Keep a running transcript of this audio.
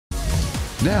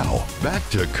Now, back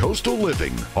to Coastal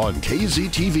Living on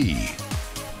KZTV.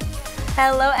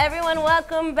 Hello everyone,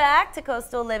 welcome back to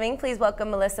Coastal Living. Please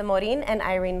welcome Melissa Morin and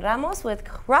Irene Ramos with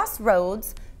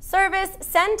Crossroads Service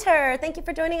Center. Thank you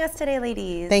for joining us today,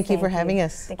 ladies. Thank you for having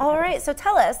us. All right, so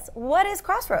tell us, what is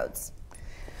Crossroads?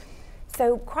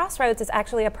 So Crossroads is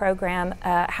actually a program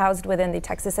housed within the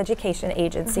Texas Education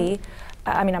Agency.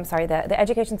 The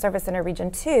Education Service Center Region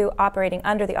 2, operating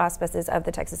under the auspices of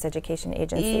the Texas Education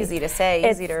Agency. Easy to say,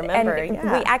 easy to remember.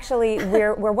 And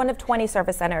we're one of 20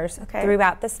 service centers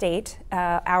throughout the state.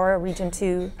 Our Region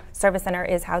 2 service center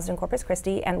is housed in Corpus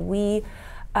Christi, and we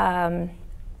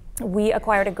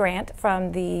acquired a grant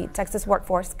from the Texas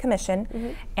Workforce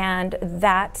Commission, and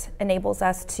that enables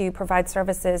us to provide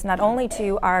services not only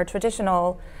to our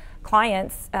traditional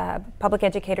clients, public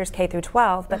educators K through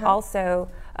 12, but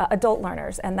also adult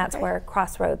learners, and that's where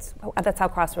that's how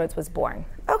Crossroads was born.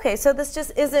 Okay, so this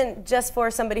just isn't just for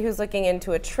somebody who's looking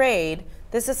into a trade.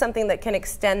 This is something that can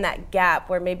extend that gap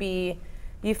where maybe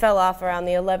you fell off around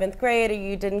the 11th grade, or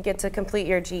you didn't get to complete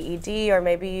your GED, or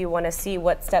maybe you want to see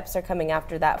what steps are coming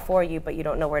after that for you, but you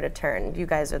don't know where to turn. You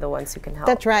guys are the ones who can help.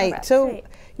 That's right. So,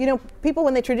 you know, people,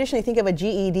 when they traditionally think of a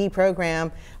GED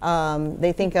program,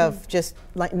 they think of just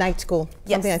like night school,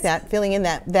 something like that, filling in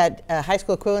that high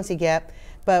school equivalency gap.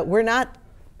 But we're not,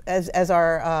 as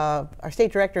our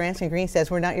state director, Anson Green,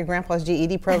 says, we're not your grandpa's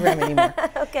GED program anymore.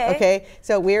 Okay.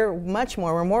 So we're much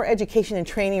more. We're more education and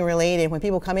training related. When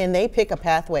people come in, they pick a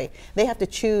pathway. They have to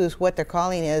choose what their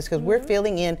calling is, because we're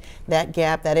filling in that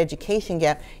gap, that education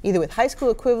gap, either with high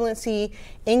school Equivalency,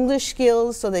 English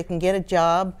skills so they can get a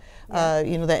job,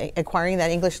 acquiring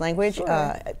that English language.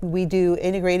 We do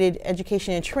integrated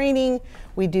education and training.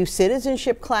 We do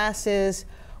citizenship classes.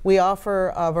 We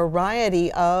offer a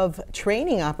variety of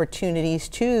training opportunities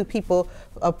to people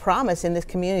of promise in this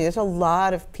community. There's a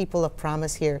lot of people of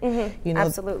promise here.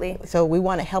 Absolutely. So we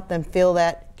want to help them fill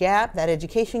that gap, that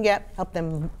education gap, help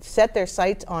them set their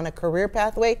sights on a career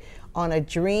pathway, on a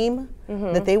dream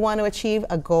that they want to achieve,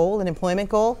 a goal, an employment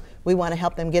goal. We want to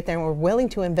help them get there, and we're willing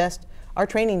to invest our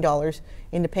training dollars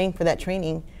into paying for that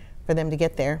training for them to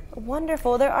get there.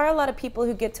 Wonderful. There are a lot of people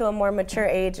who get to a more mature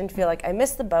age and feel like, I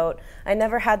missed the boat. I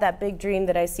never had that big dream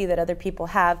that I see that other people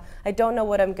have. I don't know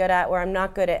what I'm good at, or I'm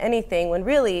not good at anything, when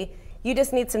really you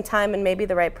just need some time and maybe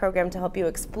the right program to help you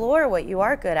explore what you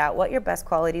are good at, what your best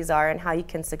qualities are, and how you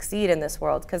can succeed in this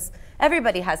world, because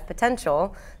everybody has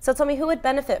potential. So tell me, who would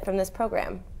benefit from this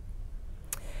program?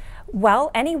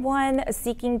 Well, anyone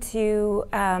seeking to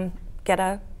get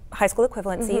a high school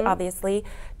equivalency, obviously,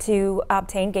 to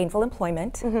obtain gainful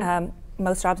employment.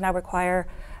 Most jobs now require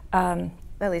at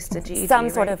least a GED, some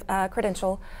sort of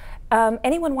credential.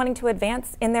 Anyone wanting to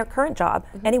advance in their current job,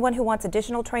 anyone who wants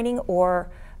additional training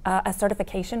or a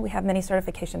certification. We have many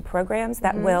certification programs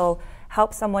that will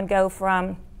help someone go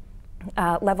from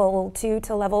level 2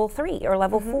 to level 3 or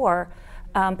level 4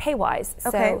 pay-wise.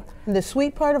 So the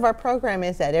sweet part of our program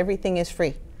is that everything is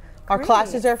free. Our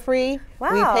classes are free.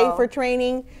 We pay for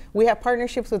training. We have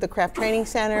partnerships with the Craft Training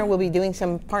Center. We'll be doing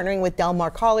some partnering with Del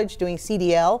Mar College, doing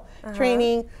CDL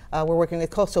training. We're working with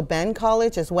Coastal Bend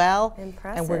College as well.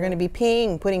 Impressive. And we're going to be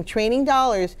putting training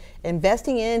dollars,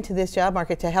 investing into this job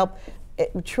market to help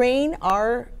train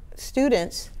our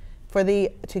students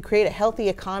to create a healthy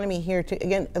economy here.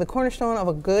 Again, the cornerstone of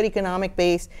a good economic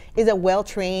base is a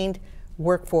well-trained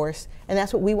workforce, and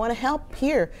that's what we want to help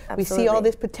here. We see all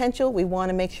this potential. We want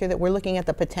to make sure that we're looking at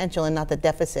the potential and not the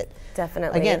deficit.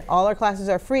 Definitely. Again, all our classes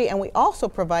are free, and we also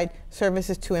provide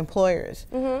services to employers.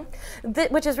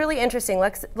 Which is really interesting.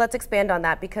 Let's expand on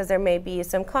that, because there may be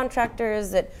some contractors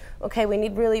that, okay, we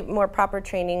need really more proper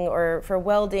training, or for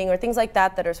welding or things like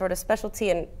that are sort of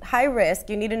specialty and high risk.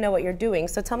 You need to know what you're doing.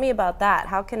 So tell me about that.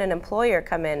 How can an employer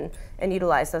come in and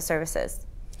utilize those services?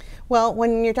 Well,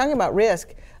 when you're talking about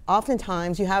risk,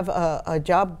 oftentimes you have a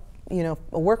job, a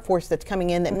workforce that's coming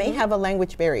in that may have a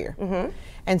language barrier.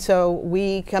 And so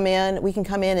we can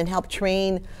come in and help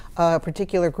train a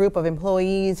particular group of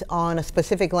employees on a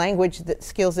specific language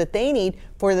skills that they need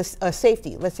for the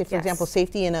safety. Let's say, for example,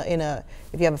 safety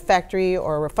if you have a factory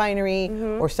or a refinery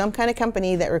or some kind of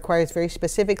company that requires very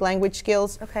specific language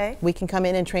skills. We can come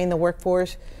in and train the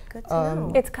workforce. Good to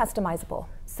know. It's customizable.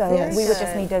 So we would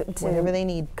just need to whatever they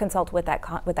need, consult with that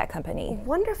company.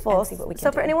 Wonderful. And see what we can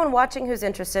so do. For anyone watching who's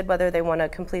interested, whether they want to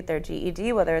complete their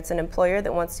GED, whether it's an employer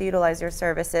that wants to utilize your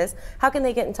services, how can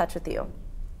they get in touch with you?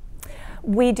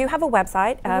 We do have a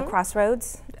website,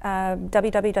 Crossroads,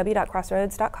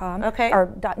 www.crossroads.com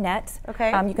or .net.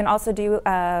 You can also do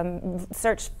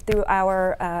search through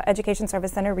our Education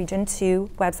Service Center Region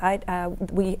 2 website.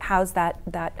 We house that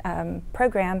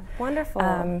program. Wonderful.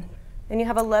 and you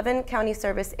have 11 county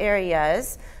service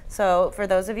areas. So for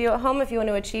those of you at home, if you want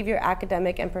to achieve your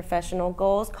academic and professional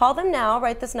goals, call them now.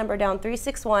 Write this number down,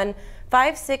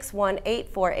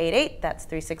 361-561-8488. That's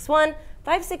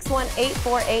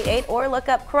 361-561-8488, or look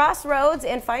up Crossroads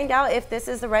and find out if this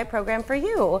is the right program for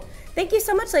you. Thank you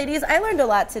so much, ladies. I learned a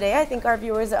lot today. I think our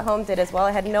viewers at home did as well.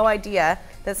 I had no idea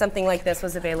that something like this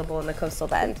was available in the Coastal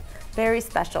Bend. Very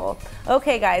special.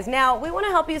 Okay, guys, now we want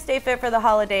to help you stay fit for the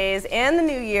holidays and the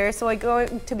new year, so we're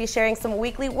going to be sharing some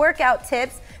weekly workout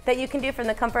tips that you can do from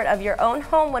the comfort of your own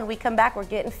home. When we come back, we're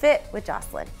getting fit with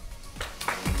Jocelyn.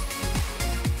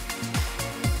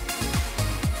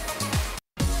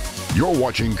 You're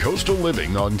watching Coastal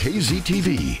Living on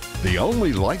KZTV, the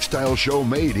only lifestyle show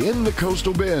made in the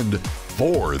Coastal Bend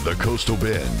for the Coastal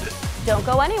Bend. Don't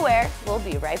go anywhere. We'll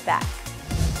be right back.